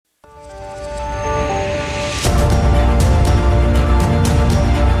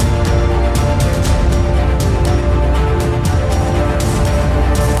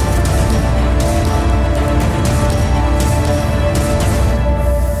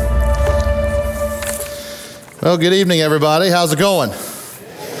Well, good evening, everybody. How's it going?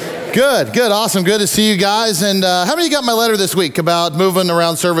 Good, awesome. Good to see you guys. And how many of you got my letter this week about moving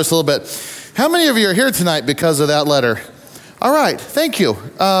around service a little bit? How many of you are here tonight because of that letter? All right, thank you.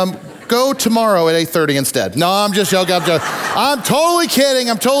 Go tomorrow at 8:30 instead. No, I'm just joking. I'm totally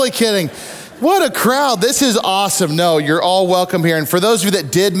kidding. What a crowd. This is awesome. No, you're all welcome here. And for those of you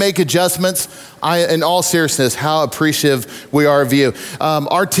that did make adjustments, in all seriousness, how appreciative we are of you.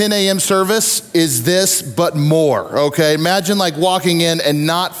 Our 10 a.m. service is this, but more, okay? Imagine like walking in and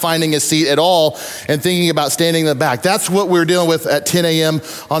not finding a seat at all and thinking about standing in the back. That's what we're dealing with at 10 a.m.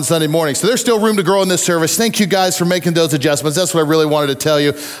 on Sunday morning. So there's still room to grow in this service. Thank you guys for making those adjustments. That's what I really wanted to tell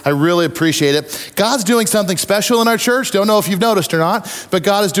you. I really appreciate it. God's doing something special in our church. Don't know if you've noticed or not, but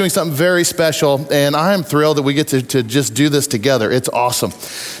God is doing something very special, and I am thrilled that we get to just do this together. It's awesome.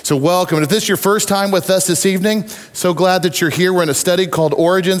 So welcome. And if this is your first time with us this evening, so glad that you're here. We're in a study called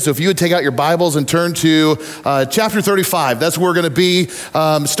Origins. So if you would take out your Bibles and turn to chapter 35, that's where we're going to be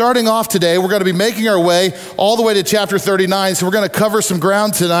starting off today. We're going to be making our way all the way to chapter 39. So we're going to cover some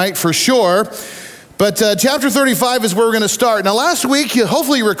ground tonight for sure. But chapter 35 is where we're going to start. Now, last week,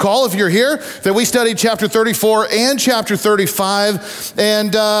 hopefully you recall, if you're here, that we studied chapter 34 and chapter 35.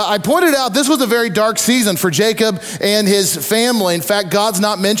 And I pointed out this was a very dark season for Jacob and his family. In fact, God's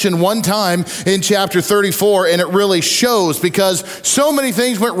not mentioned one time in chapter 34, and it really shows because so many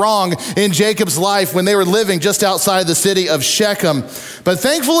things went wrong in Jacob's life when they were living just outside the city of Shechem. But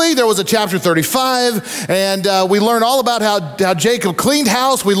thankfully, there was a chapter 35, and we learned all about how Jacob cleaned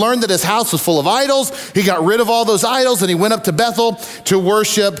house. We learned that his house was full of idols. He got rid of all those idols and he went up to Bethel to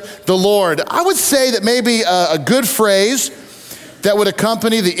worship the Lord. I would say that maybe a good phrase that would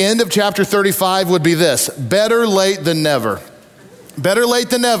accompany the end of chapter 35 would be this: better late than never. Better late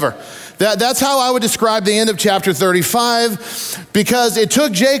than never. That's how I would describe the end of chapter 35, because it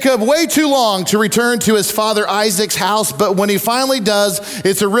took Jacob way too long to return to his father Isaac's house, but when he finally does,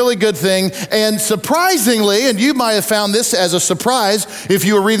 it's a really good thing. And surprisingly, and you might have found this as a surprise if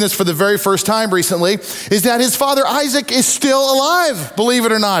you were reading this for the very first time recently, is that his father Isaac is still alive, believe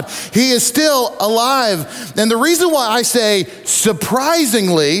it or not. He is still alive. And the reason why I say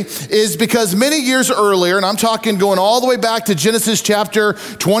surprisingly is because many years earlier, and I'm talking going all the way back to Genesis chapter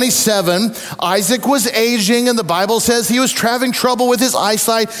 27, Isaac was aging, and the Bible says he was having trouble with his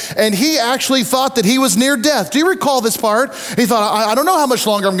eyesight, and he actually thought that he was near death. Do you recall this part? He thought, I don't know how much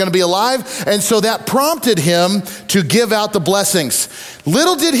longer I'm going to be alive, and so that prompted him to give out the blessings.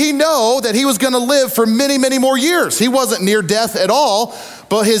 Little did he know that he was going to live for many, many more years. He wasn't near death at all,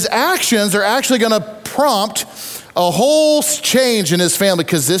 but his actions are actually going to prompt a whole change in his family,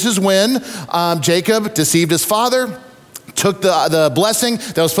 because this is when Jacob deceived his father, took the blessing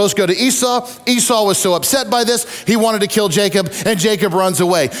that was supposed to go to Esau. Esau was so upset by this, he wanted to kill Jacob, and Jacob runs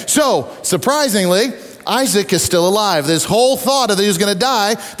away. So, surprisingly, Isaac is still alive. This whole thought that he was going to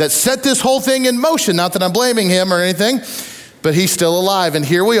die that set this whole thing in motion. Not that I'm blaming him or anything, but he's still alive. And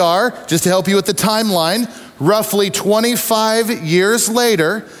here we are, just to help you with the timeline, roughly 25 years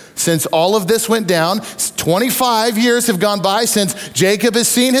later, since all of this went down. 25 years have gone by since Jacob has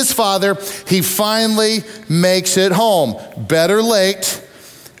seen his father. He finally makes it home. Better late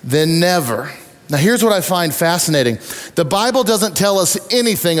than never. Now, here's what I find fascinating. The Bible doesn't tell us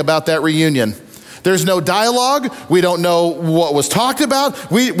anything about that reunion. There's no dialogue. We don't know what was talked about.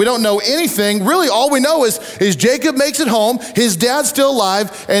 We don't know anything. Really, all we know is Jacob makes it home. His dad's still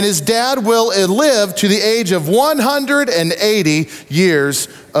alive, and his dad will live to the age of 180 years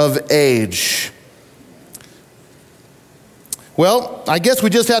of age. Well, I guess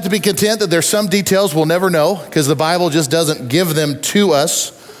we just have to be content that there's some details we'll never know, because the Bible just doesn't give them to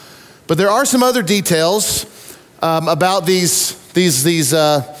us. But there are some other details about this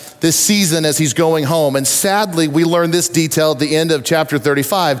season as he's going home. And sadly, we learn this detail at the end of chapter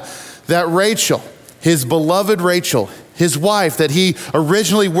 35, that Rachel, his beloved Rachel, his wife that he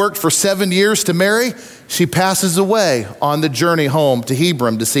originally worked for 7 years to marry, she passes away on the journey home to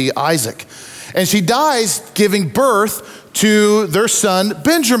Hebron to see Isaac. And she dies giving birth to their son,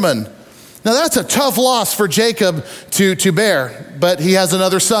 Benjamin. Now that's a tough loss for Jacob to bear, but he has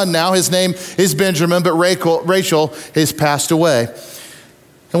another son now. His name is Benjamin, but Rachel has passed away.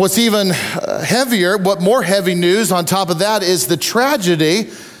 And what's even heavier, what more heavy news on top of that is the tragedy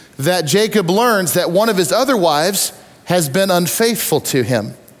that Jacob learns that one of his other wives has been unfaithful to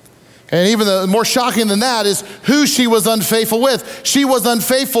him. And even more shocking than that is who she was unfaithful with. She was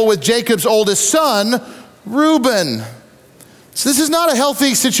unfaithful with Jacob's oldest son, Reuben. So this is not a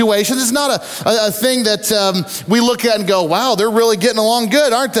healthy situation. This is not a thing that we look at and go, wow, they're really getting along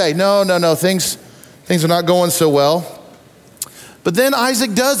good, aren't they? No. Things are not going so well. But then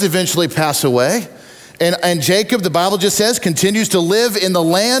Isaac does eventually pass away. And Jacob, the Bible just says, continues to live in the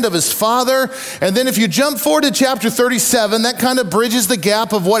land of his father. And then if you jump forward to chapter 37, that kind of bridges the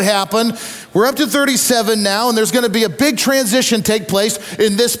gap of what happened. We're up to 37 now, and there's going to be a big transition take place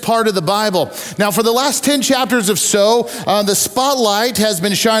in this part of the Bible. Now, for the last 10 chapters or so, the spotlight has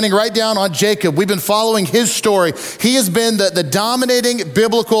been shining right down on Jacob. We've been following his story. He has been the dominating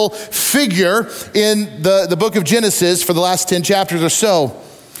biblical figure in the book of Genesis for the last 10 chapters or so.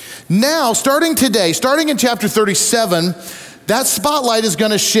 Now, starting today, starting in chapter 37, that spotlight is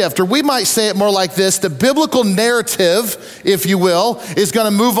going to shift, or we might say it more like this: the biblical narrative, if you will, is going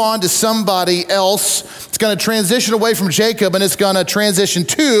to move on to somebody else. It's going to transition away from Jacob, and it's going to transition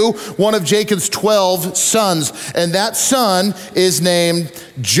to one of Jacob's 12 sons. And that son is named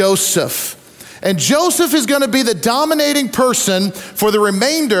Joseph. And Joseph is going to be the dominating person for the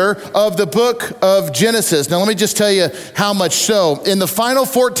remainder of the book of Genesis. Now, let me just tell you how much so. In the final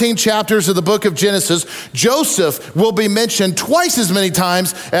 14 chapters of the book of Genesis, Joseph will be mentioned twice as many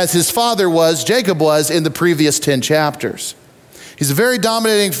times as his father was, Jacob was, in the previous 10 chapters. He's a very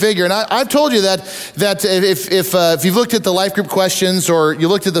dominating figure. And I've told you that if you've looked at the life group questions or you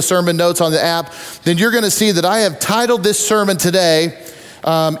looked at the sermon notes on the app, then you're going to see that I have titled this sermon today,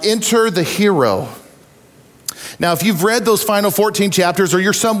 Enter the Hero. Now, if you've read those final 14 chapters or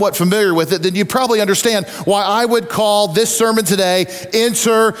you're somewhat familiar with it, then you probably understand why I would call this sermon today,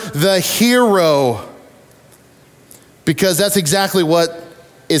 Enter the Hero. Because that's exactly what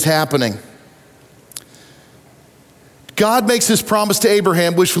is happening. God makes this promise to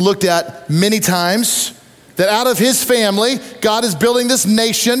Abraham, which we looked at many times, that out of his family, God is building this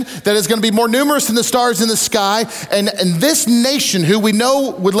nation that is going to be more numerous than the stars in the sky. And this nation, who we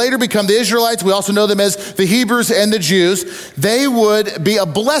know would later become the Israelites, we also know them as the Hebrews and the Jews, they would be a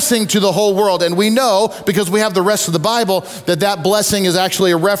blessing to the whole world. And we know, because we have the rest of the Bible, that blessing is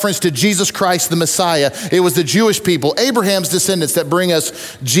actually a reference to Jesus Christ, the Messiah. It was the Jewish people, Abraham's descendants, that bring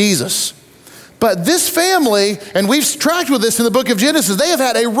us Jesus. But this family, and we've tracked with this in the book of Genesis, they have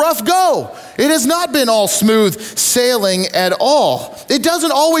had a rough go. It has not been all smooth sailing at all. It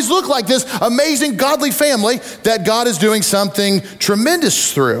doesn't always look like this amazing godly family that God is doing something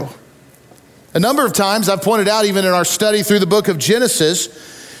tremendous through. A number of times I've pointed out, even in our study through the book of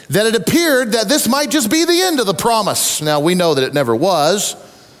Genesis, that it appeared that this might just be the end of the promise. Now, we know that it never was,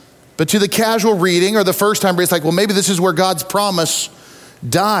 but to the casual reading or the first time reading, it's like, well, maybe this is where God's promise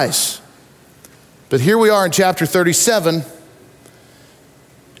dies. But here we are in chapter 37,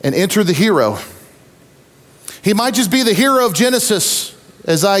 and enter the hero. He might just be the hero of Genesis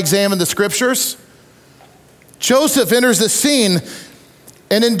as I examine the scriptures. Joseph enters the scene,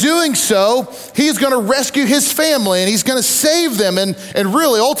 and in doing so, he's going to rescue his family, and he's going to save them. And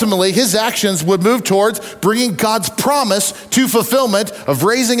really, ultimately, his actions would move towards bringing God's promise to fulfillment of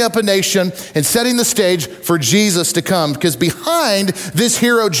raising up a nation and setting the stage for Jesus to come. Because behind this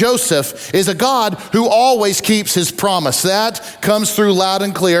hero, Joseph, is a God who always keeps his promise. That comes through loud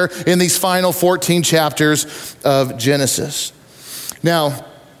and clear in these final 14 chapters of Genesis. Now,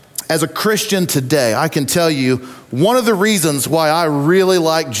 as a Christian today, I can tell you one of the reasons why I really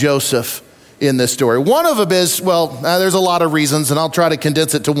like Joseph in this story. One of them is, there's a lot of reasons, and I'll try to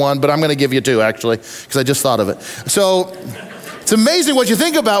condense it to one, but I'm going to give you two, actually, because I just thought of it. So it's amazing what you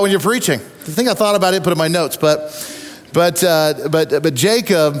think about when you're preaching. The thing I thought about it, put in my notes, but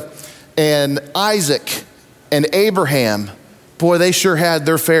Jacob and Isaac and Abraham, boy, they sure had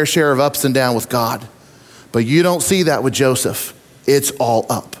their fair share of ups and downs with God. But you don't see that with Joseph. It's all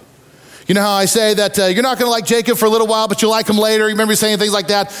up. You know how I say that you're not going to like Jacob for a little while, but you'll like him later? You remember saying things like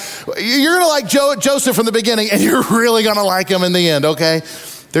that? You're going to like Joseph from the beginning, and you're really going to like him in the end, okay?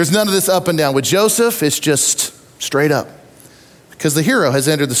 There's none of this up and down. With Joseph, it's just straight up, because the hero has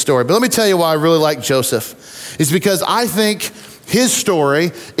entered the story. But let me tell you why I really like Joseph. It's because I think his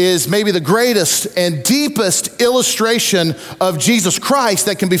story is maybe the greatest and deepest illustration of Jesus Christ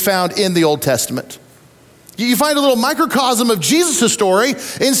that can be found in the Old Testament. You find a little microcosm of Jesus' story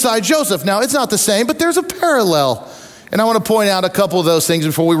inside Joseph. Now, it's not the same, but there's a parallel. And I want to point out a couple of those things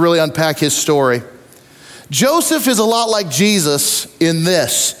before we really unpack his story. Joseph is a lot like Jesus in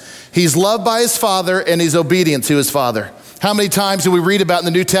this. He's loved by his father and he's obedient to his father. How many times do we read about in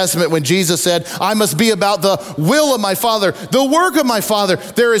the New Testament when Jesus said, I must be about the will of my Father, the work of my Father?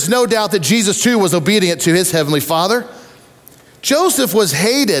 There is no doubt that Jesus too was obedient to his heavenly Father. Joseph was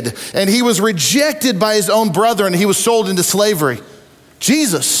hated and he was rejected by his own brother and he was sold into slavery.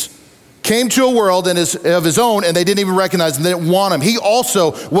 Jesus came to a world of his own and they didn't even recognize him. They didn't want him. He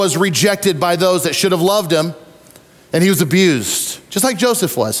also was rejected by those that should have loved him, and he was abused, just like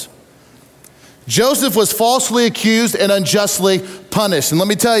Joseph was. Joseph was falsely accused and unjustly punished. And let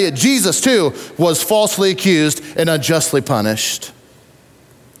me tell you, Jesus too was falsely accused and unjustly punished.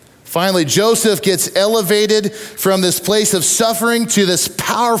 Finally, Joseph gets elevated from this place of suffering to this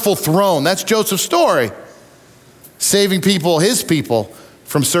powerful throne. That's Joseph's story, saving people, his people,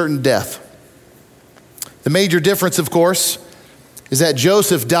 from certain death. The major difference, of course, is that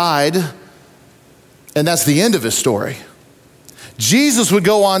Joseph died, and that's the end of his story. Jesus would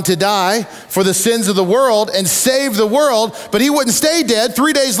go on to die for the sins of the world and save the world, but he wouldn't stay dead.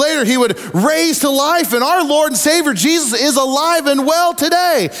 3 days later, he would raise to life, and our Lord and Savior Jesus is alive and well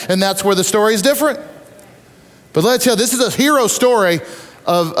today. And that's where the story is different. But let's tell you, this is a hero story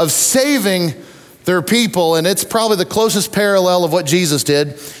of saving their people, and it's probably the closest parallel of what Jesus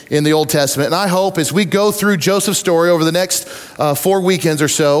did in the Old Testament. And I hope as we go through Joseph's story over the next 4 weekends or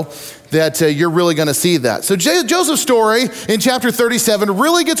so, that you're really going to see that. So Joseph's story in chapter 37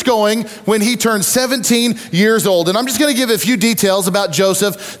 really gets going when he turns 17 years old. And I'm just going to give a few details about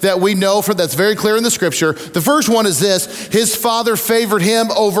Joseph that we know that's very clear in the scripture. The first one is this: his father favored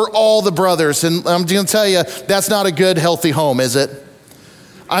him over all the brothers. And I'm going to tell you, that's not a good, healthy home, is it?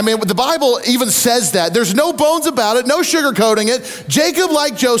 I mean, the Bible even says that. There's no bones about it, no sugarcoating it. Jacob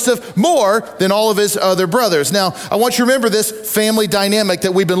liked Joseph more than all of his other brothers. Now, I want you to remember this family dynamic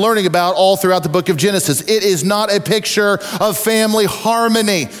that we've been learning about all throughout the book of Genesis. It is not a picture of family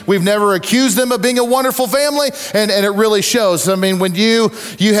harmony. We've never accused them of being a wonderful family, and it really shows. I mean, when you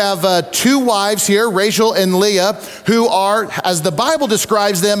have 2 wives here, Rachel and Leah, who are, as the Bible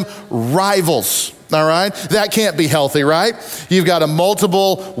describes them, rivals. All right? That can't be healthy, right? You've got a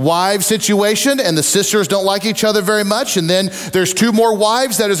multiple wife situation, and the sisters don't like each other very much. And then there's 2 more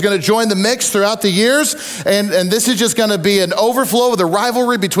wives that is going to join the mix throughout the years. And this is just going to be an overflow of the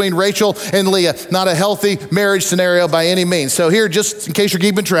rivalry between Rachel and Leah. Not a healthy marriage scenario by any means. So here, just in case you're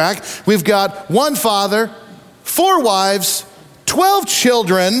keeping track, we've got 1 father, 4 wives, 12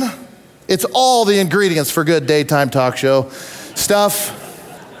 children. It's all the ingredients for good daytime talk show stuff.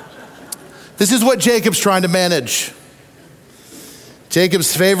 This is what Jacob's trying to manage.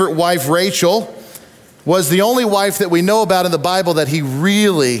 Jacob's favorite wife, Rachel, was the only wife that we know about in the Bible that he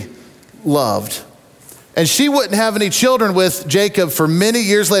really loved. And she wouldn't have any children with Jacob for many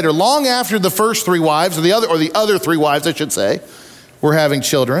years later, long after the first 3 wives, or the other 3 wives, I should say, were having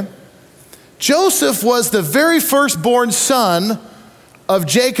children. Joseph was the very firstborn son of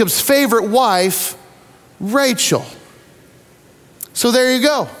Jacob's favorite wife, Rachel. So there you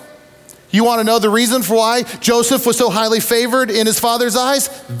go. You want to know the reason for why Joseph was so highly favored in his father's eyes?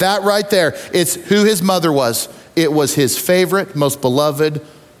 That right there. It's who his mother was. It was his favorite, most beloved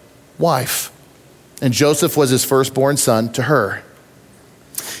wife. And Joseph was his firstborn son to her.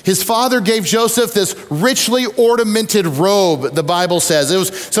 His father gave Joseph this richly ornamented robe, the Bible says. It was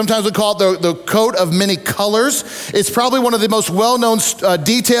sometimes we call it the coat of many colors. It's probably one of the most well-known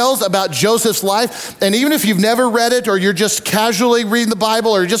details about Joseph's life. And even if you've never read it, or you're just casually reading the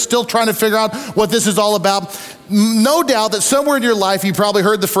Bible, or you're just still trying to figure out what this is all about, no doubt that somewhere in your life you probably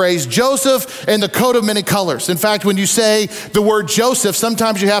heard the phrase Joseph and the coat of many colors. In fact, when you say the word Joseph,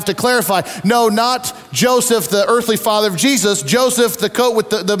 sometimes you have to clarify. No, not Joseph, the earthly father of Jesus. Joseph,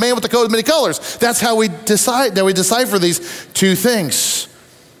 the man with the coat of many colors. That's how we decipher these 2 things.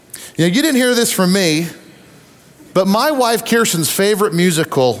 You didn't hear this from me, but my wife Kirsten's favorite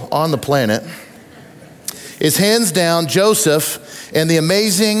musical on the planet is hands down Joseph and the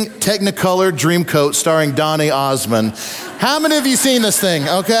amazing Technicolor Dreamcoat starring Donny Osmond. How many of you seen this thing?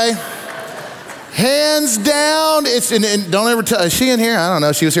 Okay, hands down. It's and don't ever tell. Is she in here? I don't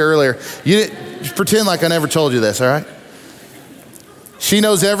know. She was here earlier. You pretend like I never told you this. All right. She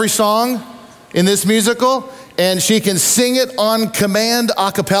knows every song in this musical, and she can sing it on command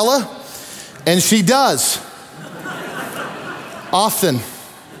a cappella, and she does often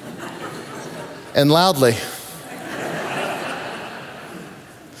and loudly.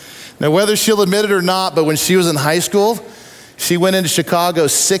 Now, whether she'll admit it or not, but when she was in high school, she went into Chicago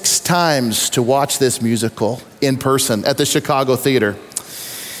 6 times to watch this musical in person at the Chicago Theater.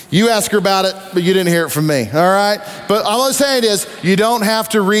 You ask her about it, but you didn't hear it from me, all right? But all I'm saying is, you don't have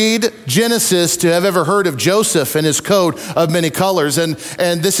to read Genesis to have ever heard of Joseph and his coat of many colors. And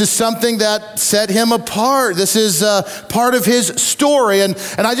this is something that set him apart. This is part of his story. And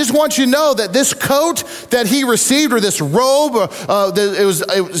I just want you to know that this coat that he received, or this robe, it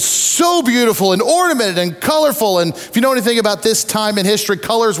was so beautiful and ornamented and colorful. And if you know anything about this time in history,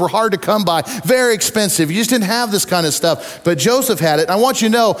 colors were hard to come by, very expensive. You just didn't have this kind of stuff. But Joseph had it. And I want you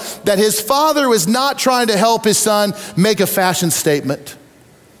to know that his father was not trying to help his son make a fashion statement.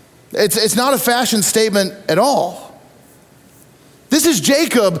 It's not a fashion statement at all. This is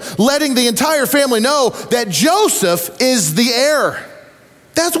Jacob letting the entire family know that Joseph is the heir.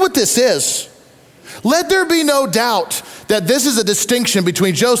 That's what this is. Let there be no doubt that this is a distinction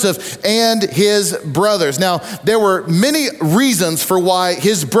between Joseph and his brothers. Now, there were many reasons for why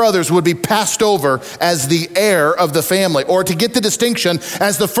his brothers would be passed over as the heir of the family, or to get the distinction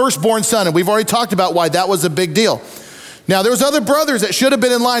as the firstborn son. And we've already talked about why that was a big deal. Now, there was other brothers that should have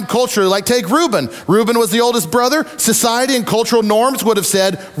been in line culturally, like take Reuben. Reuben was the oldest brother. Society and cultural norms would have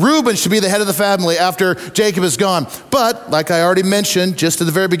said Reuben should be the head of the family after Jacob is gone. But, like I already mentioned just at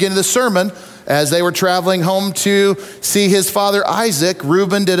the very beginning of the sermon, as they were traveling home to see his father Isaac,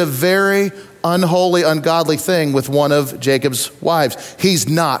 Reuben did a very unholy, ungodly thing with one of Jacob's wives. He's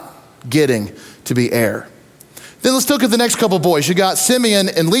not getting to be heir. Then let's look at the next couple boys. You got Simeon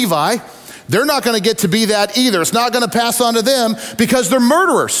and Levi. They're not going to get to be that either. It's not going to pass on to them because they're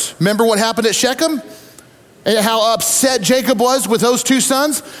murderers. Remember what happened at Shechem? And how upset Jacob was with those two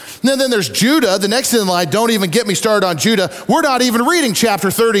sons? And then there's Judah, the next in line. Don't even get me started on Judah. We're not even reading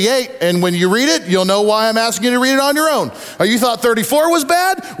chapter 38. And when you read it, you'll know why I'm asking you to read it on your own. Or you thought 34 was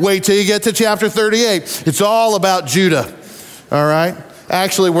bad? Wait till you get to chapter 38. It's all about Judah. All right?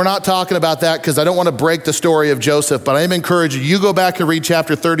 Actually, we're not talking about that because I don't want to break the story of Joseph, but I am encouraging you go back and read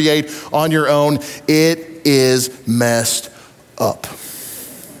chapter 38 on your own. It is messed up.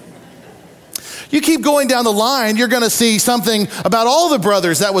 You keep going down the line, you're going to see something about all the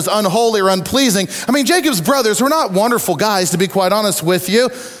brothers that was unholy or unpleasing. I mean, Jacob's brothers were not wonderful guys, to be quite honest with you.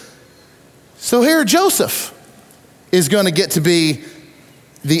 So here Joseph is going to get to be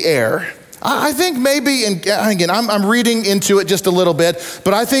the heir. I think maybe, and again, I'm reading into it just a little bit,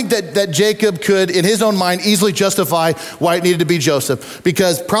 but I think that Jacob could, in his own mind, easily justify why it needed to be Joseph.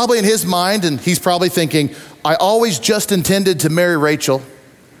 Because probably in his mind, and he's probably thinking, I always just intended to marry Rachel.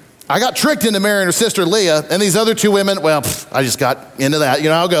 I got tricked into marrying her sister Leah, and these other two women, well, I just got into that. You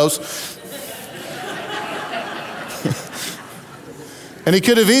know how it goes. And he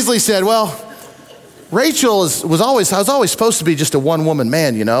could have easily said, well, Rachel was always supposed to be just a one-woman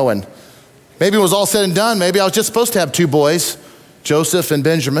man, you know, and maybe it was all said and done. Maybe I was just supposed to have two boys, Joseph and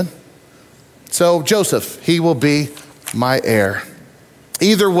Benjamin. So Joseph, he will be my heir.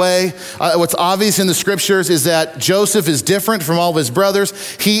 Either way, what's obvious in the scriptures is that Joseph is different from all of his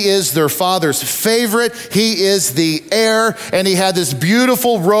brothers. He is their father's favorite. He is the heir, and he had this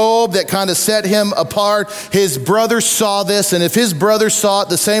beautiful robe that kind of set him apart. His brothers saw this, and if his brothers saw it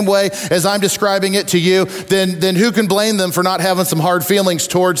the same way as I'm describing it to you, then who can blame them for not having some hard feelings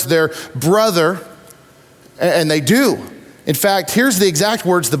towards their brother? And they do. In fact, here's the exact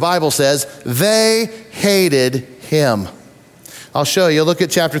words the Bible says. They hated him. I'll show you. Look at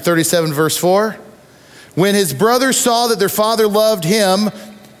chapter 37, verse 4. When his brothers saw that their father loved him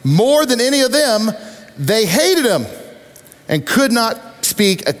more than any of them, they hated him and could not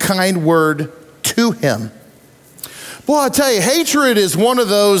speak a kind word to him. Boy, I tell you, hatred is one of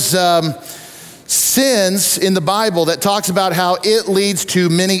those sins in the Bible that talks about how it leads to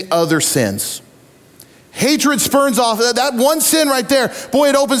many other sins. Hatred spurns off that one sin right there. Boy,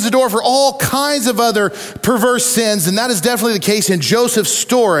 it opens the door for all kinds of other perverse sins, and that is definitely the case in Joseph's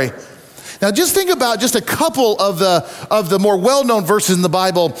story. Now, just think about just a couple of the more well-known verses in the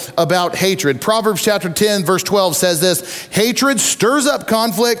Bible about hatred. Proverbs chapter 10, verse 12 says this: hatred stirs up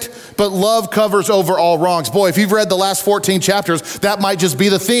conflict, but love covers over all wrongs. Boy, if you've read the last 14 chapters, that might just be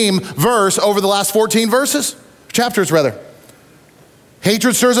the theme verse over the last 14 chapters rather.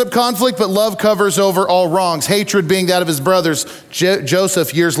 Hatred stirs up conflict, but love covers over all wrongs. Hatred being that of his brothers.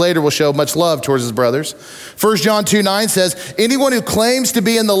 Joseph, years later, will show much love towards his brothers. 1 John 2:9 says, anyone who claims to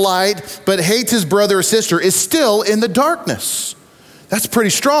be in the light, but hates his brother or sister is still in the darkness. That's pretty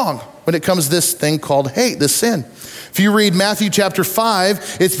strong when it comes to this thing called hate, this sin. If you read Matthew chapter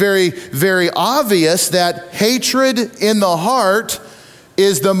 5, it's very, very obvious that hatred in the heart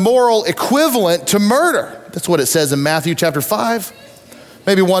is the moral equivalent to murder. That's what it says in Matthew chapter 5.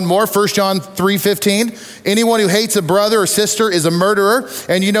 Maybe one more, 1 John 3:15. Anyone who hates a brother or sister is a murderer,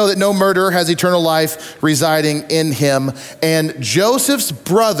 and you know that no murderer has eternal life residing in him. And Joseph's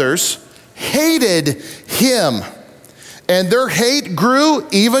brothers hated him, and their hate grew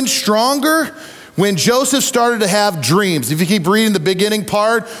even stronger when Joseph started to have dreams. If you keep reading the beginning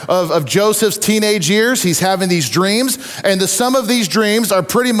part of Joseph's teenage years, he's having these dreams, and the sum of these dreams are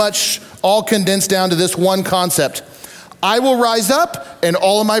pretty much all condensed down to this one concept. I will rise up and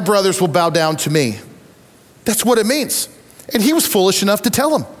all of my brothers will bow down to me. That's what it means. And he was foolish enough to tell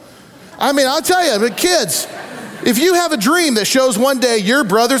them. I mean, I'll tell you, but kids, if you have a dream that shows one day your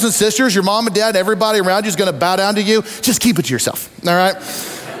brothers and sisters, your mom and dad, everybody around you is going to bow down to you, just keep it to yourself, all right?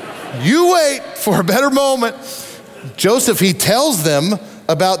 You wait for a better moment. Joseph, he tells them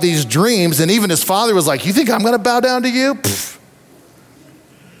about these dreams, and even his father was like, you think I'm going to bow down to you? Pfft.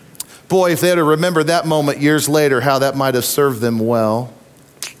 Boy, if they had to remember that moment years later, how that might have served them well.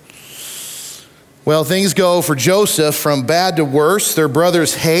 Well, things go for Joseph from bad to worse. Their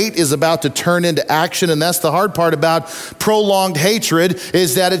brother's hate is about to turn into action, and that's the hard part about prolonged hatred,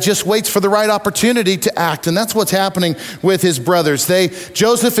 is that it just waits for the right opportunity to act, and that's what's happening with his brothers.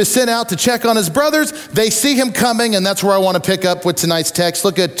 Joseph is sent out to check on his brothers. They see him coming, and that's where I want to pick up with tonight's text.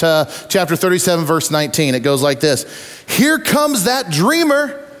 Look at chapter 37, verse 19. It goes like this. Here comes that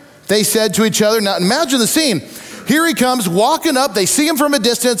dreamer, they said to each other. Now imagine the scene. Here he comes walking up. They see him from a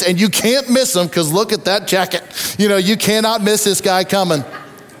distance, and you can't miss him because look at that jacket. You cannot miss this guy coming.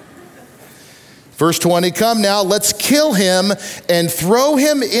 Verse 20, come now, let's kill him and throw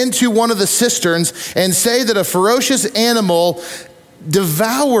him into one of the cisterns and say that a ferocious animal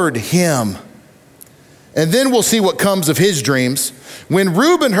devoured him. And then we'll see what comes of his dreams. When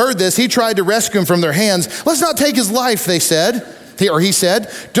Reuben heard this, he tried to rescue him from their hands. Let's not take his life, he said,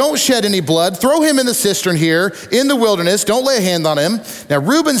 don't shed any blood. Throw him in the cistern here in the wilderness. Don't lay a hand on him. Now,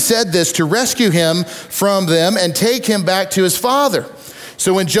 Reuben said this to rescue him from them and take him back to his father.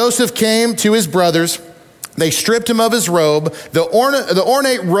 So when Joseph came to his brothers, they stripped him of his robe, the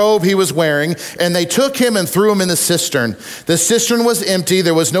ornate robe he was wearing, and they took him and threw him in the cistern. The cistern was empty.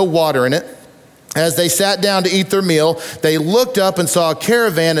 There was no water in it. As they sat down to eat their meal, they looked up and saw a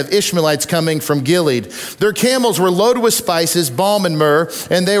caravan of Ishmaelites coming from Gilead. Their camels were loaded with spices, balm, and myrrh,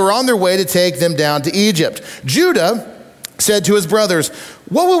 and they were on their way to take them down to Egypt. Judah said to his brothers,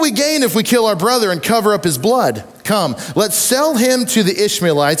 what will we gain if we kill our brother and cover up his blood? Come, let's sell him to the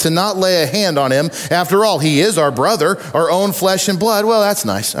Ishmaelites and not lay a hand on him. After all, he is our brother, our own flesh and blood. Well, that's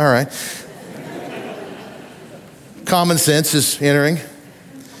nice. All right. Common sense is entering.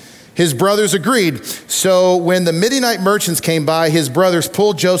 His brothers agreed. So when the Midianite merchants came by, his brothers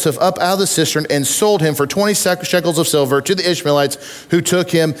pulled Joseph up out of the cistern and sold him for 20 shekels of silver to the Ishmaelites who took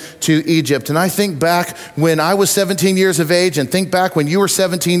him to Egypt. And I think back when I was 17 years of age and think back when you were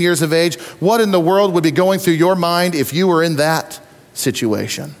 17 years of age, what in the world would be going through your mind if you were in that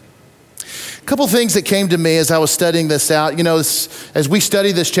situation? A couple things that came to me as I was studying this out. As we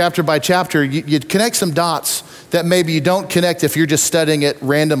study this chapter by chapter, you connect some dots that maybe you don't connect if you're just studying it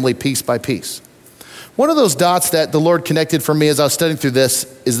randomly piece by piece. One of those dots that the Lord connected for me as I was studying through this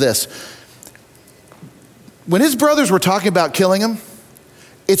is this. When his brothers were talking about killing him,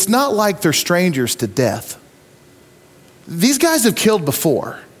 it's not like they're strangers to death. These guys have killed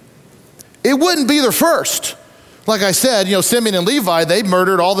before. It wouldn't be their first. Like I said, Simeon and Levi, they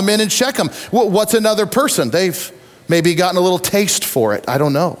murdered all the men in Shechem. What's another person? They've maybe gotten a little taste for it. I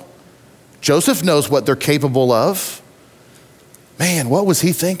don't know. Joseph knows what they're capable of. Man, what was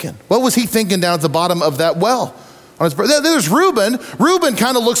he thinking? What was he thinking down at the bottom of that well? There's Reuben. Reuben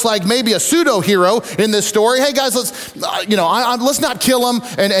kind of looks like maybe a pseudo-hero in this story. Hey guys, let's not kill him.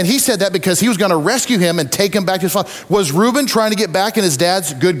 And he said that because he was going to rescue him and take him back to his father. Was Reuben trying to get back in his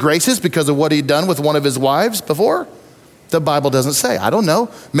dad's good graces because of what he'd done with one of his wives before? The Bible doesn't say. I don't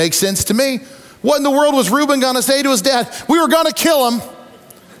know. Makes sense to me. What in the world was Reuben going to say to his dad? We were going to kill him.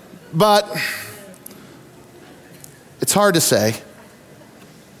 But it's hard to say.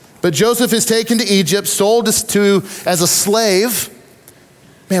 But Joseph is taken to Egypt, sold as a slave.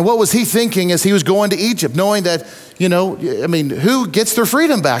 Man, what was he thinking as he was going to Egypt, knowing that, who gets their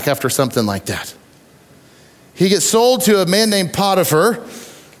freedom back after something like that? He gets sold to a man named Potiphar,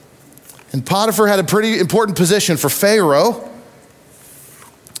 and Potiphar had a pretty important position for Pharaoh.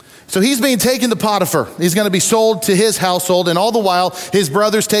 So he's being taken to Potiphar. He's going to be sold to his household, and all the while, his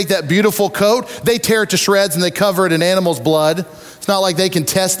brothers take that beautiful coat, they tear it to shreds, and they cover it in animal's blood. It's not like they can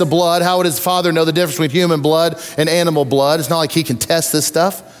test the blood. How would his father know the difference between human blood and animal blood? It's not like he can test this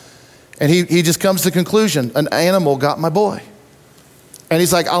stuff. And he just comes to the conclusion, an animal got my boy. And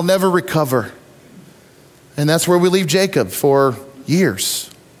he's like, I'll never recover. And that's where we leave Jacob for years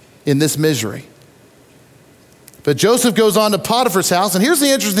in this misery. But Joseph goes on to Potiphar's house, and here's the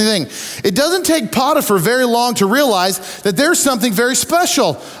interesting thing. It doesn't take Potiphar very long to realize that there's something very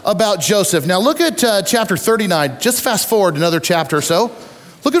special about Joseph. Now look at chapter 39. Just fast forward another chapter or so.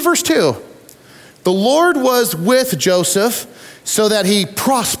 Look at verse 2. The Lord was with Joseph so that he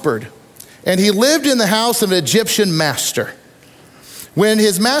prospered, and he lived in the house of an Egyptian master. When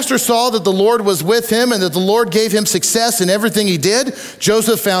his master saw that the Lord was with him and that the Lord gave him success in everything he did,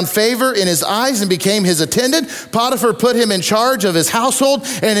 Joseph found favor in his eyes and became his attendant. Potiphar put him in charge of his household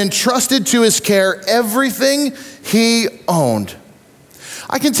and entrusted to his care everything he owned.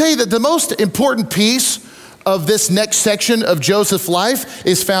 I can tell you that the most important piece of this next section of Joseph's life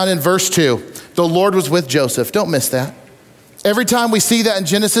is found in verse 2. the Lord was with Joseph. Don't miss that. Every time we see that in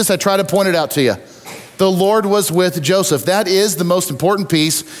Genesis, I try to point it out to you. The Lord was with Joseph. That is the most important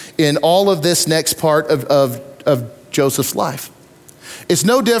piece in all of this next part of Joseph's life. It's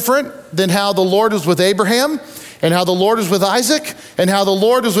no different than how the Lord was with Abraham and how the Lord was with Isaac and how the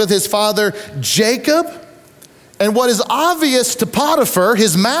Lord was with his father Jacob. And what is obvious to Potiphar,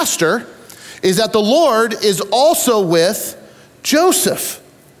 his master, is that the Lord is also with Joseph.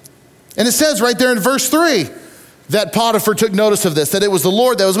 And it says right there in verse 3 that Potiphar took notice of this, that it was the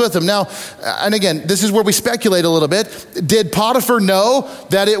Lord that was with him. Now, and again, this is where we speculate a little bit. Did Potiphar know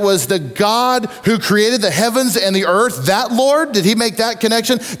that it was the God who created the heavens and the earth, that Lord? Did he make that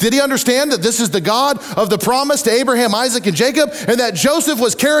connection? Did he understand that this is the God of the promise to Abraham, Isaac, and Jacob, and that Joseph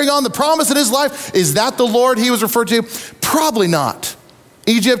was carrying on the promise in his life? Is that the Lord he was referred to? Probably not.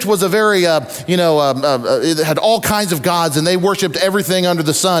 Egypt was a very, it had all kinds of gods, and they worshiped everything under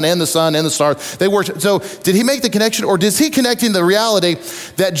the sun and the stars. They worshiped. So did he make the connection, or is he connecting the reality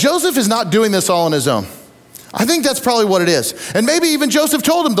that Joseph is not doing this all on his own? I think that's probably what it is. And maybe even Joseph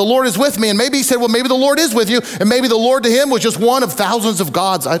told him, the Lord is with me. And maybe he said, well, maybe the Lord is with you. And maybe the Lord to him was just one of thousands of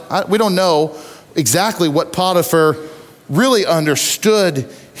gods. We don't know exactly what Potiphar really understood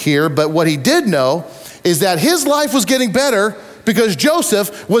here. But what he did know is that his life was getting better because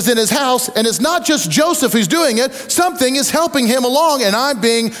Joseph was in his house, and it's not just Joseph who's doing it. Something is helping him along, and I'm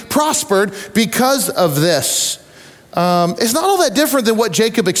being prospered because of this. It's not all that different than what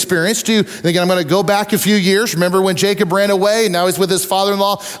Jacob experienced. Again, I'm going to go back a few years. Remember when Jacob ran away, and now he's with his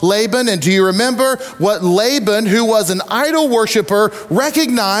father-in-law Laban? And do you remember what Laban, who was an idol worshiper,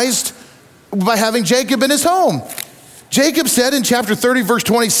 recognized by having Jacob in his home? Jacob said in chapter 30, verse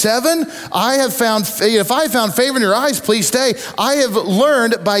 27, if I have found favor in your eyes, please stay. I have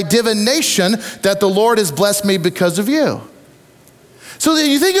learned by divination that the Lord has blessed me because of you. So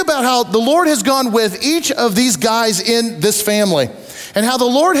you think about how the Lord has gone with each of these guys in this family and how the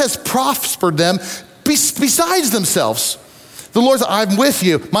Lord has prospered them besides themselves. The Lord's, I'm with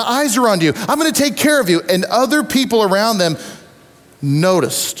you. My eyes are on you. I'm going to take care of you. And other people around them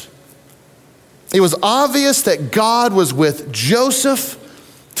noticed. It was obvious that God was with Joseph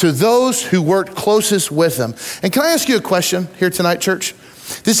to those who worked closest with him. And can I ask you a question here tonight, church?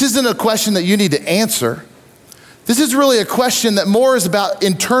 This isn't a question that you need to answer. This is really a question that more is about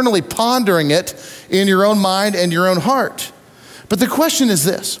internally pondering it in your own mind and your own heart. But the question is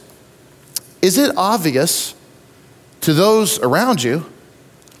this: is it obvious to those around you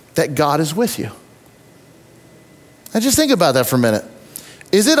that God is with you? Now just think about that for a minute.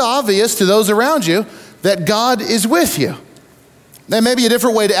 Is it obvious to those around you that God is with you? Then maybe a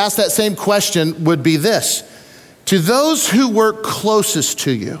different way to ask that same question would be this: to those who work closest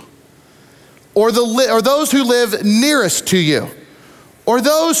to you, or those who live nearest to you, or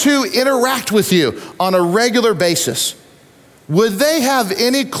those who interact with you on a regular basis, would they have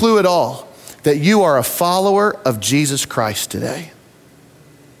any clue at all that you are a follower of Jesus Christ today?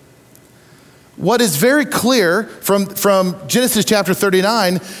 What is very clear from Genesis chapter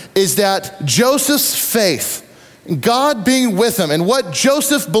 39 is that Joseph's faith, God being with him, and what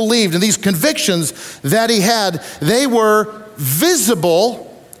Joseph believed and these convictions that he had, they were visible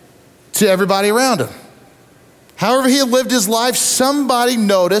to everybody around him. However he lived his life, somebody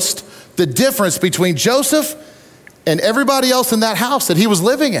noticed the difference between Joseph and everybody else in that house that he was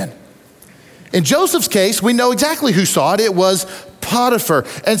living in. In Joseph's case, we know exactly who saw it. It was Potiphar.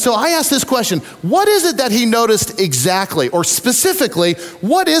 And so I ask this question: what is it that he noticed exactly, or specifically,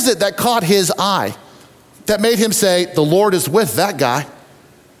 what is it that caught his eye that made him say, the Lord is with that guy?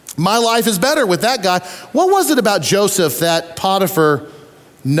 My life is better with that guy. What was it about Joseph that Potiphar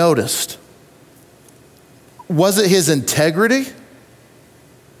noticed? Was it his integrity?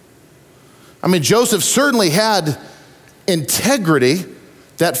 I mean, Joseph certainly had integrity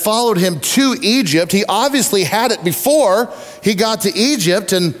that followed him to Egypt. He obviously had it before he got to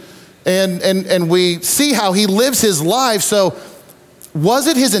Egypt, and we see how he lives his life. So was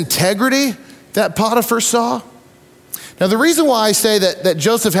it his integrity that Potiphar saw? Now, the reason why I say that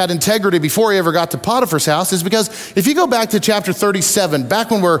Joseph had integrity before he ever got to Potiphar's house is because if you go back to chapter 37,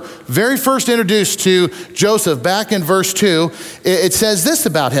 back when we're very first introduced to Joseph, back in verse 2, it says this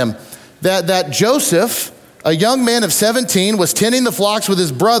about him, that Joseph, a young man of 17, was tending the flocks with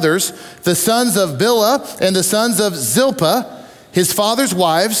his brothers, the sons of Bilhah and the sons of Zilpah, his father's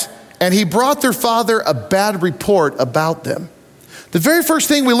wives, and he brought their father a bad report about them. The very first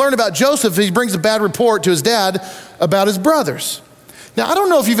thing we learn about Joseph, he brings a bad report to his dad about his brothers. Now, I don't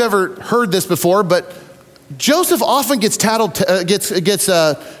know if you've ever heard this before, but Joseph often gets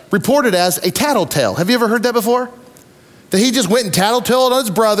reported as a tattletale. Have you ever heard that before? That he just went and tattletaled on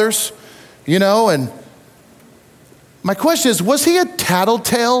his brothers, And my question is, was he a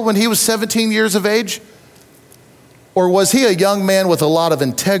tattletale when he was 17 years of age? Or was he a young man with a lot of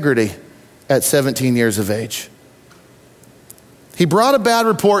integrity at 17 years of age? He brought a bad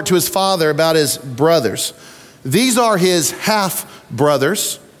report to his father about his brothers. These are his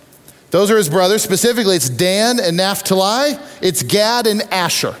half-brothers. Those are his brothers. Specifically, it's Dan and Naphtali. It's Gad and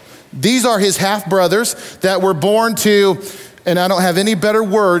Asher. These are his half-brothers that were born to, and I don't have any better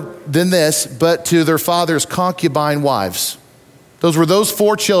word than this, but to their father's concubine wives. Those were those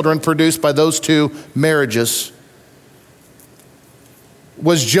 4 children produced by those 2 marriages.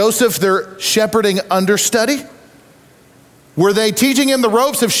 Was Joseph their shepherding understudy? Were they teaching him the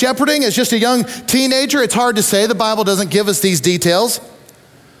ropes of shepherding as just a young teenager? It's hard to say. The Bible doesn't give us these details.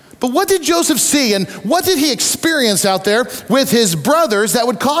 But what did Joseph see and what did he experience out there with his brothers that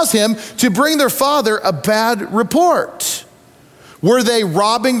would cause him to bring their father a bad report? Were they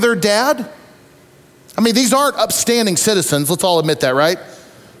robbing their dad? I mean, these aren't upstanding citizens. Let's all admit that, right?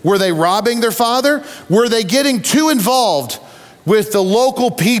 Were they robbing their father? Were they getting too involved with the local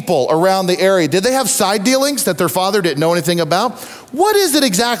people around the area? Did they have side dealings that their father didn't know anything about? What is it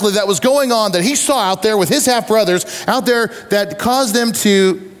exactly that was going on that he saw out there with his half-brothers out there that caused them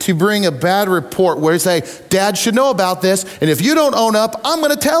to bring a bad report where he say, Dad should know about this, and if you don't own up, I'm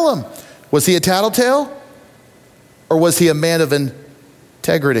going to tell him? Was he a tattletale? Or was he a man of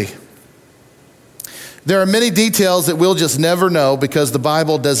integrity? There are many details that we'll just never know because the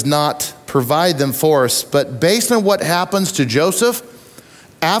Bible does not provide them for us. But based on what happens to Joseph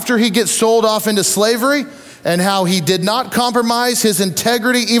after he gets sold off into slavery and how he did not compromise his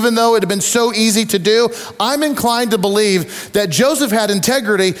integrity even though it had been so easy to do, I'm inclined to believe that Joseph had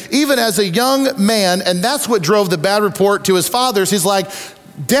integrity even as a young man, and that's what drove the bad report to his fathers. He's like,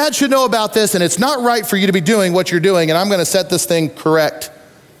 Dad should know about this, and it's not right for you to be doing what you're doing, and I'm going to set this thing correct.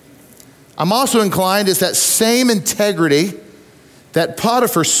 I'm also inclined it's that same integrity that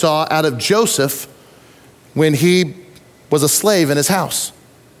Potiphar saw out of Joseph when he was a slave in his house.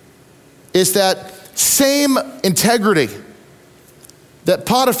 It's that same integrity that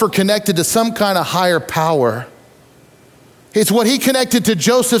Potiphar connected to some kind of higher power. It's what he connected to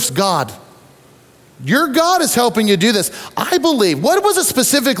Joseph's God. Your God is helping you do this. I believe, what was it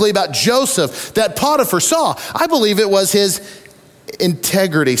specifically about Joseph that Potiphar saw? I believe it was his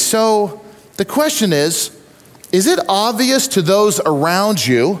integrity. So the question is it obvious to those around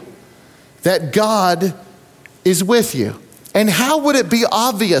you that God is with you? And how would it be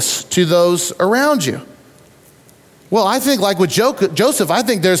obvious to those around you? Well, I think like with Joseph, I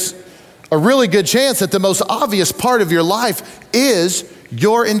think there's a really good chance that the most obvious part of your life is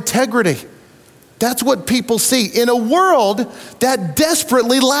your integrity. That's what people see in a world that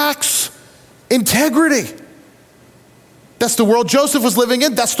desperately lacks integrity. That's the world Joseph was living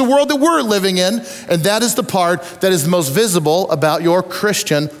in. That's the world that we're living in. And that is the part that is the most visible about your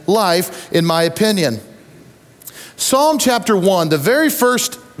Christian life, in my opinion. Psalm chapter 1, the very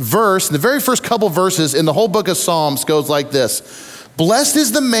first verse, the very first couple verses in the whole book of Psalms goes like this. Blessed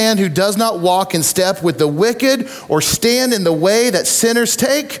is the man who does not walk in step with the wicked or stand in the way that sinners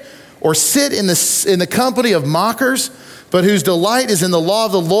take or sit in the company of mockers, but whose delight is in the law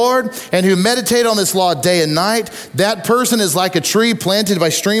of the Lord and who meditate on this law day and night. That person is like a tree planted by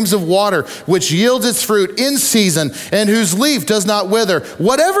streams of water, which yields its fruit in season and whose leaf does not wither.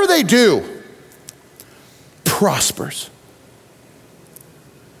 Whatever they do prospers.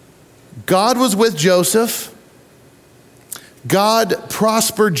 God was with Joseph. God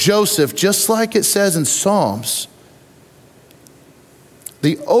prospered Joseph, just like it says in Psalms.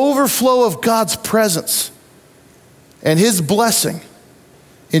 The overflow of God's presence and his blessing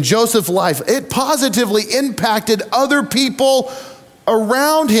in Joseph's life, it positively impacted other people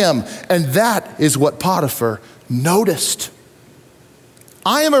around him. And that is what Potiphar noticed.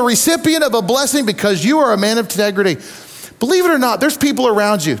 I am a recipient of a blessing because you are a man of integrity. Believe it or not, there's people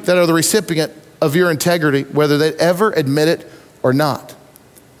around you that are the recipient of your integrity, whether they ever admit it or not.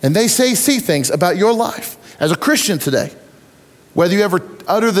 And they see things about your life as a Christian today, whether you ever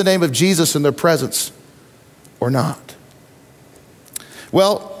utter the name of Jesus in their presence or not.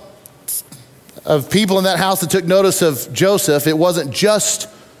 Well, of people in that house that took notice of Joseph, it wasn't just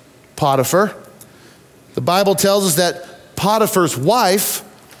Potiphar. The Bible tells us that Potiphar's wife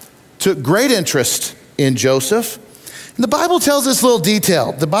took great interest in Joseph. And the Bible tells this little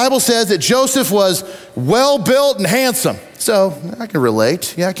detail. The Bible says that Joseph was well-built and handsome. So I can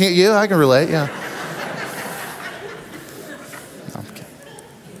relate. Yeah, can't you? I can relate, yeah.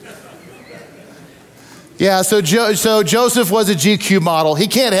 Yeah, so Joseph was a GQ model. He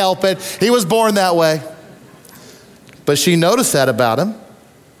can't help it. He was born that way. But she noticed that about him.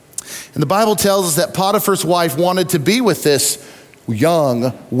 And the Bible tells us that Potiphar's wife wanted to be with this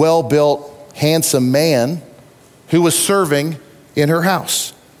young, well-built, handsome man who was serving in her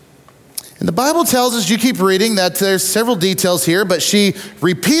house. And the Bible tells us, you keep reading, that there's several details here, but she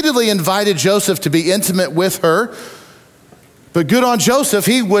repeatedly invited Joseph to be intimate with her. But good on Joseph,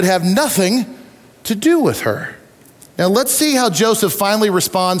 he would have nothing to do with her. Now let's see how Joseph finally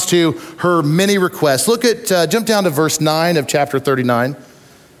responds to her many requests. Look at, jump down to verse 9 of chapter 39.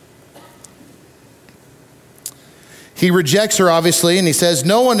 He rejects her, obviously, and he says,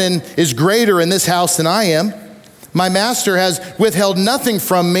 "No one is greater in this house than I am. My master has withheld nothing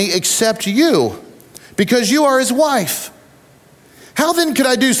from me except you, because you are his wife. How then could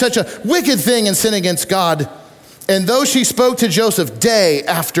I do such a wicked thing and sin against God?" And though she spoke to Joseph day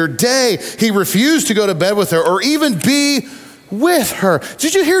after day, he refused to go to bed with her or even be with her.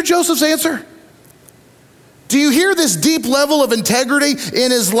 Did you hear Joseph's answer? Do you hear this deep level of integrity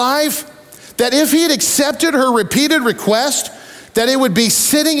in his life? That if he had accepted her repeated request, that it would be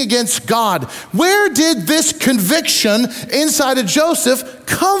sinning against God. Where did this conviction inside of Joseph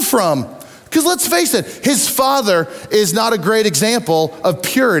come from? Because let's face it, his father is not a great example of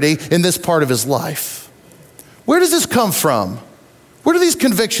purity in this part of his life. Where does this come from? Where do these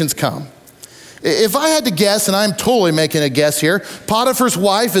convictions come? If I had to guess, and I'm totally making a guess here, Potiphar's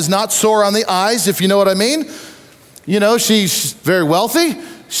wife is not sore on the eyes, if you know what I mean. You know, she's very wealthy.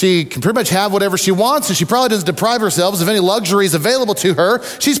 She can pretty much have whatever she wants, and she probably doesn't deprive herself of any luxuries available to her.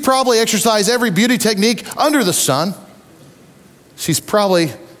 She's probably exercised every beauty technique under the sun. She's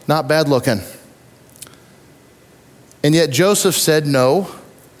probably not bad looking. And yet Joseph said no,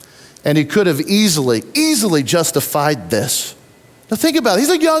 and he could have easily justified this. Now think about it.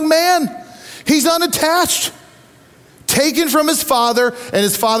 He's a young man. He's unattached, taken from his father, and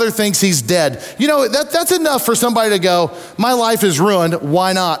his father thinks he's dead. You know, that's enough for somebody to go, my life is ruined,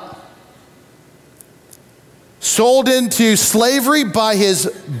 why not? Sold into slavery by his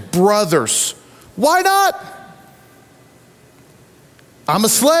brothers. Why not? I'm a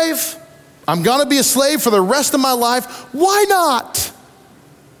slave. I'm gonna be a slave for the rest of my life. Why not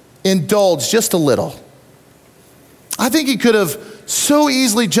indulge just a little? I think he could have so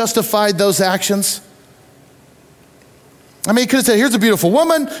easily justified those actions. I mean, he could have said, here's a beautiful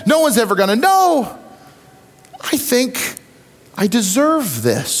woman. No one's ever going to know. I think I deserve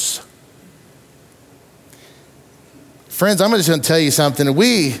this. Friends, I'm just going to tell you something.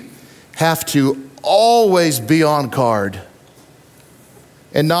 We have to always be on guard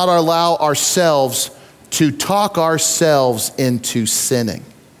and not allow ourselves to talk ourselves into sinning.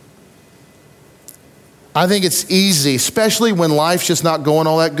 I think it's easy, especially when life's just not going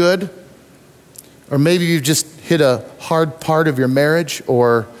all that good, or maybe you've just hit a hard part of your marriage,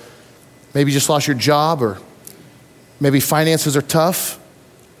 or maybe you just lost your job, or maybe finances are tough.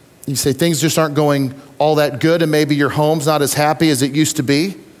 You say things just aren't going all that good, and maybe your home's not as happy as it used to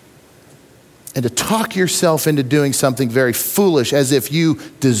be. And to talk yourself into doing something very foolish as if you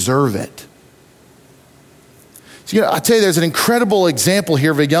deserve it. So, I tell you, there's an incredible example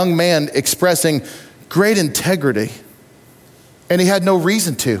here of a young man expressing great integrity, and he had no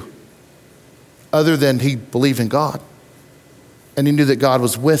reason to, other than he believed in God, and he knew that God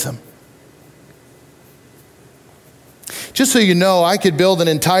was with him. Just so you know, I could build an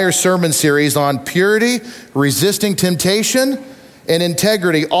entire sermon series on purity, resisting temptation, and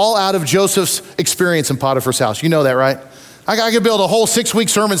integrity, all out of Joseph's experience in Potiphar's house. You know that, right? I could build a whole 6-week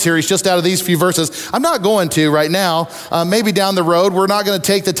sermon series just out of these few verses. I'm not going to right now. Maybe down the road. We're not going to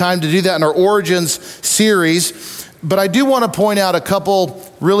take the time to do that in our Origins series. But I do want to point out a couple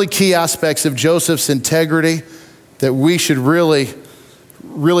really key aspects of Joseph's integrity that we should really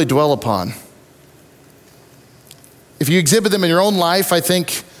dwell upon. If you exhibit them in your own life, I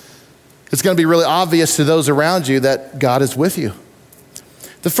think it's going to be really obvious to those around you that God is with you.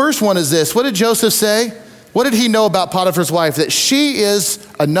 The first one is this. What did Joseph say? What did he know about Potiphar's wife? That she is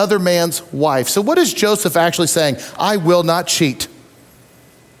another man's wife. So what is Joseph actually saying? I will not cheat.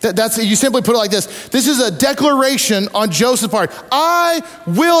 That's, you simply put it like this. This is a declaration on Joseph's part. I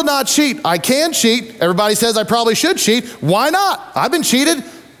will not cheat. I can cheat. Everybody says I probably should cheat. Why not? I've been cheated,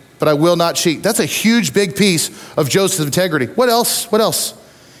 but I will not cheat. That's a huge, big piece of Joseph's integrity. What else? What else?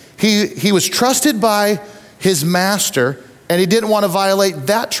 He was trusted by his master, and he didn't want to violate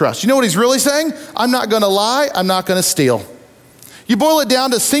that trust. You know what he's really saying? I'm not going to lie. I'm not going to steal. You boil it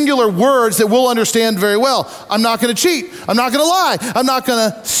down to singular words that we'll understand very well. I'm not going to cheat. I'm not going to lie. I'm not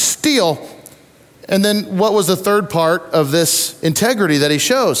going to steal. And then what was the third part of this integrity that he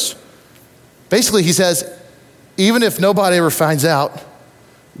shows? Basically, he says, even if nobody ever finds out,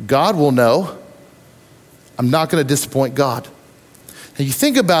 God will know. I'm not going to disappoint God. And you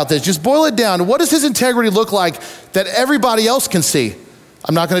think about this, just boil it down. What does his integrity look like that everybody else can see?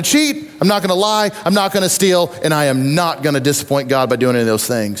 I'm not going to cheat, I'm not going to lie, I'm not going to steal, and I am not going to disappoint God by doing any of those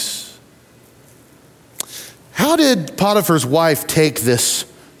things. How did Potiphar's wife take this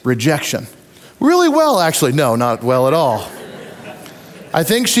rejection? Really well, actually. No, not well at all. I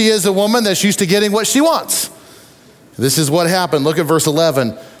think she is a woman that's used to getting what she wants. This is what happened. Look at verse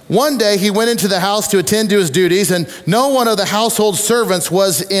 11. One day he went into the house to attend to his duties, and no one of the household servants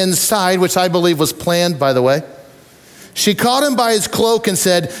was inside, which I believe was planned, by the way. She caught him by his cloak and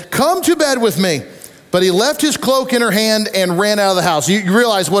said, "Come to bed with me." But he left his cloak in her hand and ran out of the house. You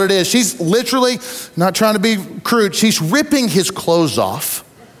realize what it is. She's literally, not trying to be crude, she's ripping his clothes off,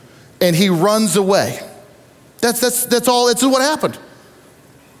 and he runs away. That's all. That's what happened.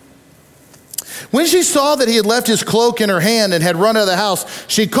 When she saw that he had left his cloak in her hand and had run out of the house,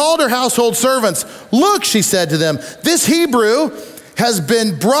 she called her household servants. "Look," she said to them, "this Hebrew has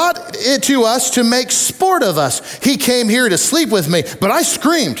been brought to us to make sport of us. He came here to sleep with me, but I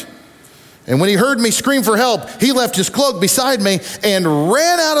screamed. And when he heard me scream for help, he left his cloak beside me and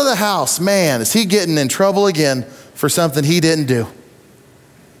ran out of the house." Man, is he getting in trouble again for something he didn't do?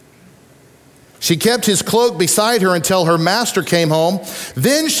 She kept his cloak beside her until her master came home.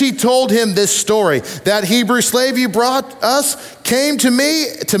 Then she told him this story. "That Hebrew slave you brought us came to me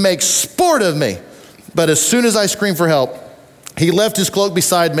to make sport of me. But as soon as I screamed for help, he left his cloak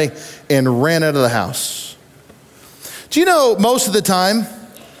beside me and ran out of the house." Do you know most of the time,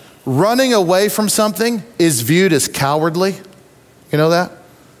 running away from something is viewed as cowardly? You know that?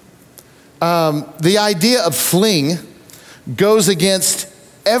 The idea of fleeing goes against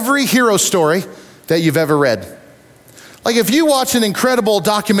every hero story that you've ever read. Like if you watch an incredible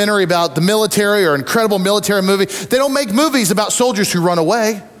documentary about the military or incredible military movie, they don't make movies about soldiers who run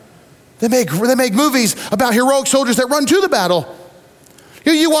away. They make movies about heroic soldiers that run to the battle.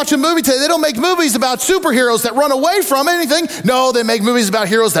 You watch a movie today, they don't make movies about superheroes that run away from anything. No, they make movies about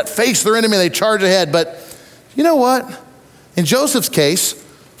heroes that face their enemy and they charge ahead. But you know what? In Joseph's case,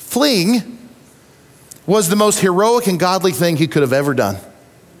 fleeing was the most heroic and godly thing he could have ever done.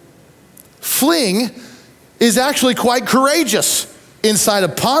 Fleeing is actually quite courageous inside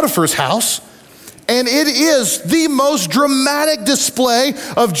of Potiphar's house. And it is the most dramatic display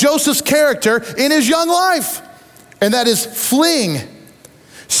of Joseph's character in his young life. And that is fleeing.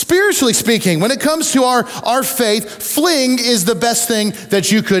 Spiritually speaking, when it comes to our faith, fleeing is the best thing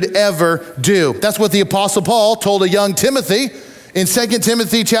that you could ever do. That's what the Apostle Paul told a young Timothy in 2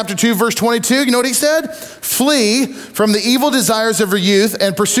 Timothy chapter 2, verse 22. You know what he said? "Flee from the evil desires of your youth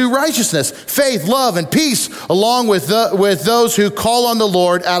and pursue righteousness, faith, love, and peace, along with those who call on the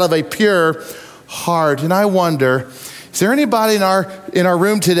Lord out of a pure heart." And I wonder, is there anybody in our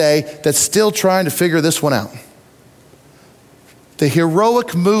room today that's still trying to figure this one out? The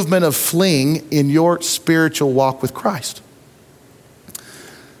heroic movement of fleeing in your spiritual walk with Christ.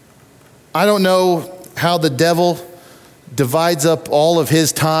 I don't know how the devil divides up all of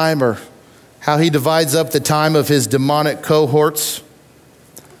his time or how he divides up the time of his demonic cohorts,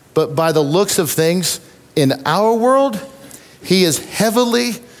 but by the looks of things in our world, he is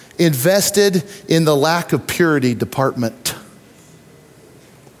heavily invested in the lack of purity department.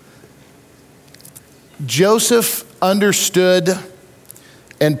 Joseph understood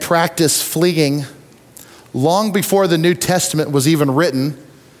and practiced fleeing long before the New Testament was even written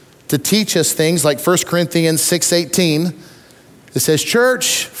to teach us things like 1 Corinthians 6:18. It says,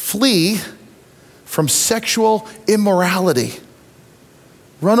 "Church, flee from sexual immorality."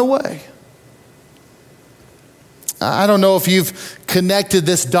 Run away. I don't know if you've connected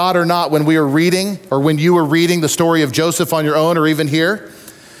this dot or not when we were reading or when you were reading the story of Joseph on your own or even here.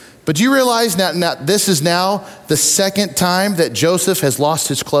 But do you realize now this is now the second time that Joseph has lost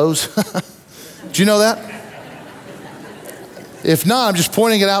his clothes? Do you know that? If not, I'm just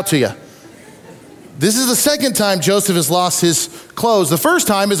pointing it out to you. This is the second time Joseph has lost his clothes. The first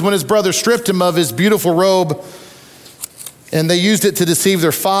time is when his brother stripped him of his beautiful robe and they used it to deceive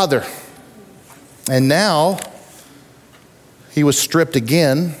their father. And now he was stripped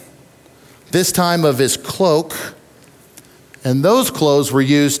again, this time of his cloak. And those clothes were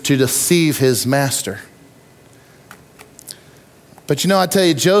used to deceive his master. But you know, I tell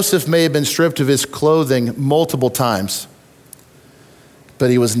you, Joseph may have been stripped of his clothing multiple times,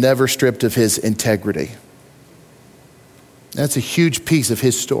 but he was never stripped of his integrity. That's a huge piece of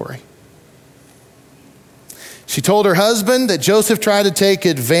his story. She told her husband that Joseph tried to take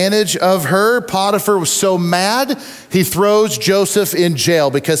advantage of her. Potiphar was so mad, he throws Joseph in jail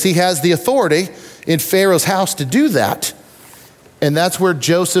because he has the authority in Pharaoh's house to do that. And that's where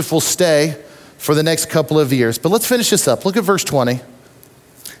Joseph will stay for the next couple of years. But let's finish this up. Look at verse 20.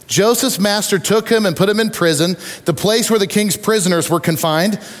 Joseph's master took him and put him in prison, the place where the king's prisoners were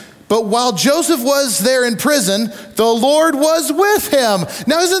confined. But while Joseph was there in prison, the Lord was with him.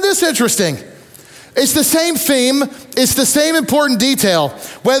 Now, isn't this interesting? It's the same theme. It's the same important detail.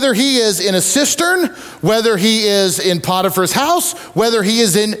 Whether he is in a cistern, whether he is in Potiphar's house, whether he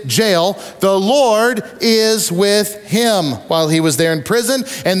is in jail, the Lord is with him while he was there in prison.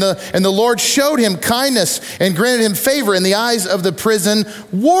 And the Lord showed him kindness and granted him favor in the eyes of the prison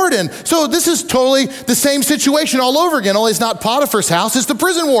warden. So this is totally the same situation all over again, only it's not Potiphar's house, it's the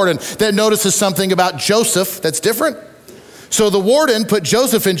prison warden that notices something about Joseph that's different. So the warden put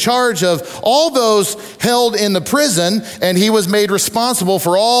Joseph in charge of all those held in the prison, and he was made responsible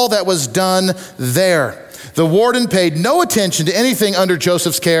for all that was done there. The warden paid no attention to anything under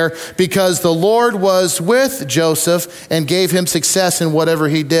Joseph's care because the Lord was with Joseph and gave him success in whatever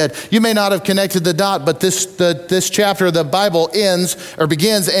he did. You may not have connected the dot, but this chapter of the Bible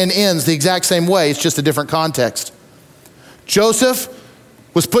begins and ends the exact same way. It's just a different context. Joseph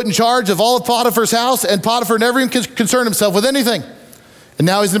was put in charge of all of Potiphar's house, and Potiphar never even concerned himself with anything. And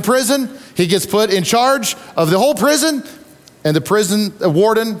now he's in prison. He gets put in charge of the whole prison, and the prison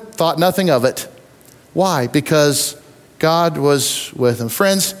warden thought nothing of it. Why? Because God was with him.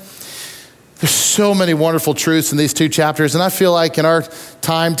 Friends, there's so many wonderful truths in these two chapters, and I feel like in our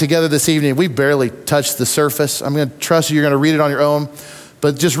time together this evening, we barely touched the surface. I'm going to trust you're going to read it on your own.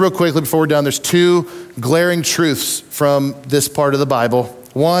 But just real quickly before we're done, there's two glaring truths from this part of the Bible.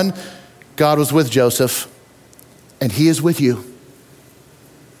 One, God was with Joseph, and he is with you.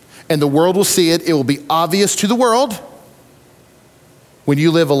 And the world will see it. It will be obvious to the world when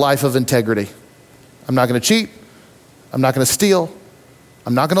you live a life of integrity. I'm not going to cheat. I'm not going to steal.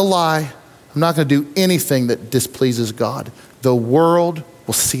 I'm not going to lie. I'm not going to do anything that displeases God. The world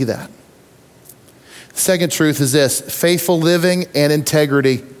will see that. The second truth is this: faithful living and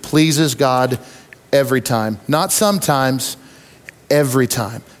integrity pleases God every time. Not sometimes, every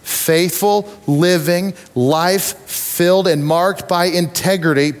time. Faithful living, life filled and marked by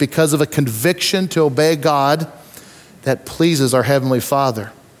integrity because of a conviction to obey God that pleases our Heavenly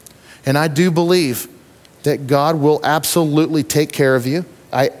Father. And I do believe that God will absolutely take care of you.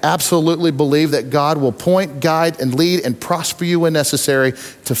 I absolutely believe that God will point, guide, and lead and prosper you when necessary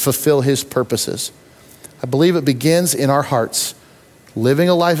to fulfill his purposes. I believe it begins in our hearts. Living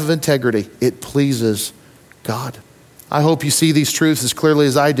a life of integrity, it pleases God. I hope you see these truths as clearly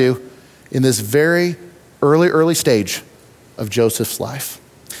as I do in this very early stage of Joseph's life.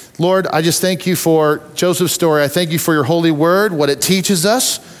 Lord, I just thank you for Joseph's story. I thank you for your holy word, what it teaches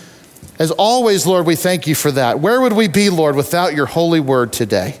us. As always, Lord, we thank you for that. Where would we be, Lord, without your holy word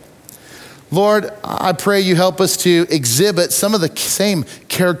today? Lord, I pray you help us to exhibit some of the same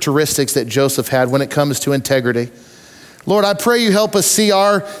characteristics that Joseph had when it comes to integrity. Lord, I pray you help us see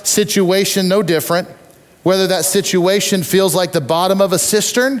our situation no different, whether that situation feels like the bottom of a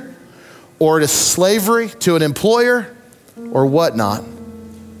cistern or it is slavery to an employer or whatnot.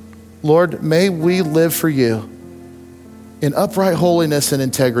 Lord, may we live for you in upright holiness and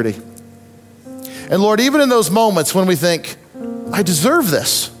integrity. And Lord, even in those moments when we think, I deserve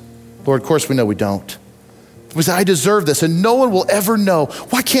this. Lord, of course we know we don't. We say, I deserve this, and no one will ever know.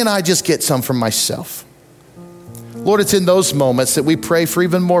 Why can't I just get some for myself? Lord, it's in those moments that we pray for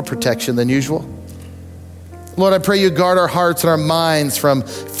even more protection than usual. Lord, I pray you guard our hearts and our minds from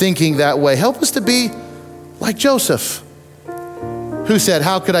thinking that way. Help us to be like Joseph, who said,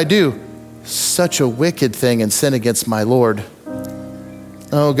 how could I do such a wicked thing and sin against my Lord?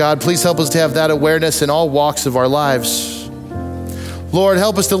 Oh God, please help us to have that awareness in all walks of our lives. Lord,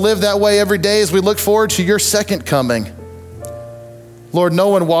 help us to live that way every day as we look forward to your second coming. Lord, no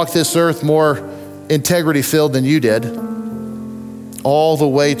one walked this earth more integrity filled than you did, all the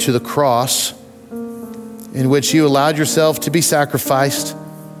way to the cross, in which you allowed yourself to be sacrificed.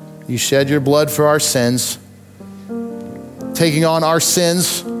 You shed your blood for our sins, taking on our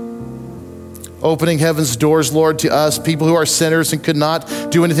sins, opening heaven's doors, Lord, to us, people who are sinners and could not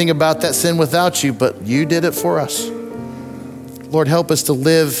do anything about that sin without you, but you did it for us. Lord, help us to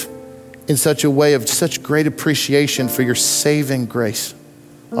live in such a way of such great appreciation for your saving grace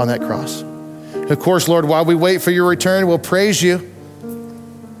on that cross. And of course, Lord, while we wait for your return, we'll praise you.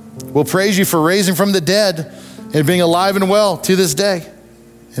 We'll praise you for raising from the dead and being alive and well to this day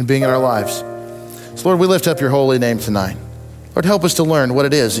and being in our lives. So Lord, we lift up your holy name tonight. Lord, help us to learn what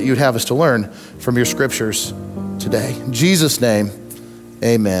it is that you'd have us to learn from your scriptures today. In Jesus' name,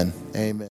 amen. Amen.